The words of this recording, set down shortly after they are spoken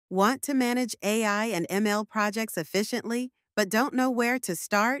Want to manage AI and ML projects efficiently, but don't know where to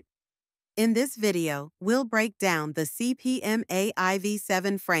start? In this video, we'll break down the CPMAI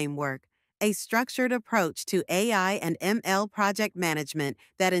V7 framework, a structured approach to AI and ML project management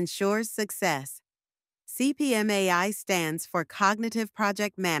that ensures success. CPMAI stands for Cognitive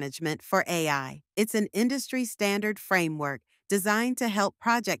Project Management for AI. It's an industry-standard framework designed to help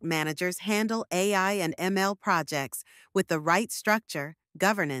project managers handle AI and ML projects with the right structure,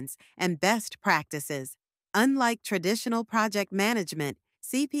 governance, and best practices. Unlike traditional project management,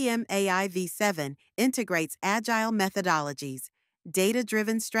 CPMAI V7 integrates Agile methodologies,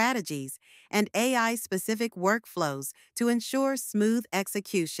 data-driven strategies, and AI-specific workflows to ensure smooth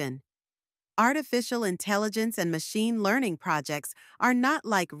execution. Artificial intelligence and machine learning projects are not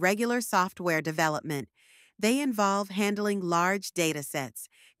like regular software development. They involve handling large datasets,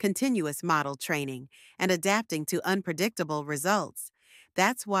 continuous model training, and adapting to unpredictable results.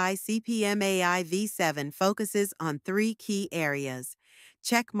 That's why CPMAI V7 focuses on three key areas.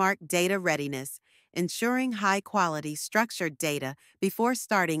 Checkmark data readiness, ensuring high-quality structured data before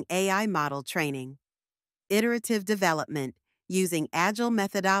starting AI model training. Iterative development, using Agile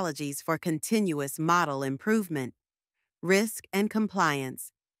methodologies for continuous model improvement. Risk and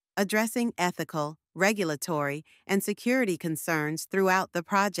compliance, addressing ethical, regulatory, and security concerns throughout the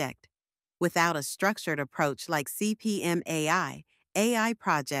project. Without a structured approach like CPMAI, AI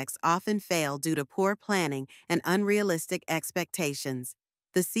projects often fail due to poor planning and unrealistic expectations.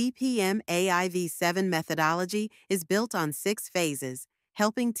 The CPMAI V7 methodology is built on 6 phases,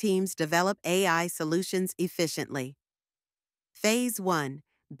 helping teams develop AI solutions efficiently. Phase 1.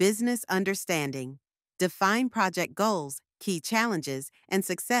 Business Understanding. Define project goals, key challenges, and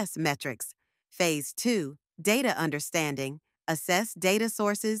success metrics. Phase 2. Data Understanding. Assess data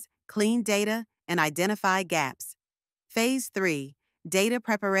sources, clean data, and identify gaps. Phase 3. Data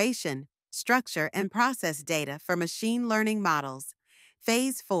Preparation. Structure and process data for machine learning models.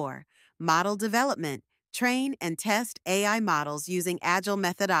 Phase 4. Model Development. Train and test AI models using Agile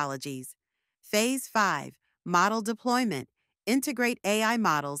methodologies. Phase 5. Model Deployment. Integrate AI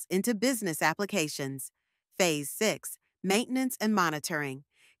models into business applications. Phase 6. Maintenance and monitoring.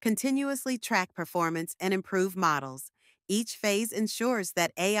 Continuously track performance and improve models. Each phase ensures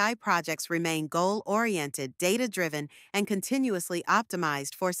that AI projects remain goal-oriented, data-driven, and continuously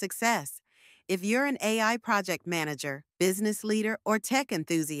optimized for success. If you're an AI project manager, business leader, or tech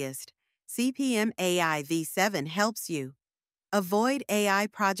enthusiast, CPMAI V7 helps you. Avoid AI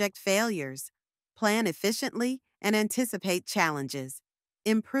project failures. Plan efficiently and anticipate challenges.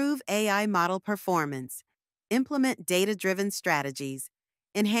 Improve AI model performance. Implement data-driven strategies.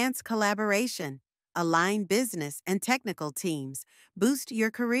 Enhance collaboration. Align business and technical teams. Boost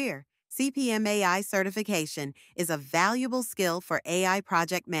your career. CPMAI certification is a valuable skill for AI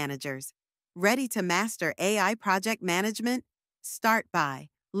project managers. Ready to master AI project management? Start by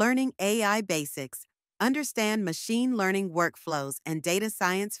learning AI basics. Understand machine learning workflows and data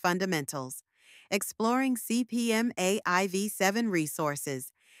science fundamentals. Exploring CPMAI V7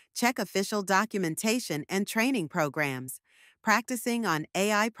 resources. Check official documentation and training programs. Practicing on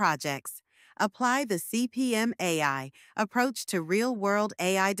AI projects. Apply the CPMAI approach to real-world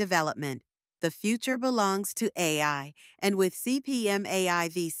AI development. The future belongs to AI, and with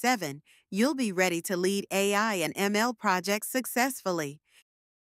CPMAI V7, you'll be ready to lead AI and ML projects successfully.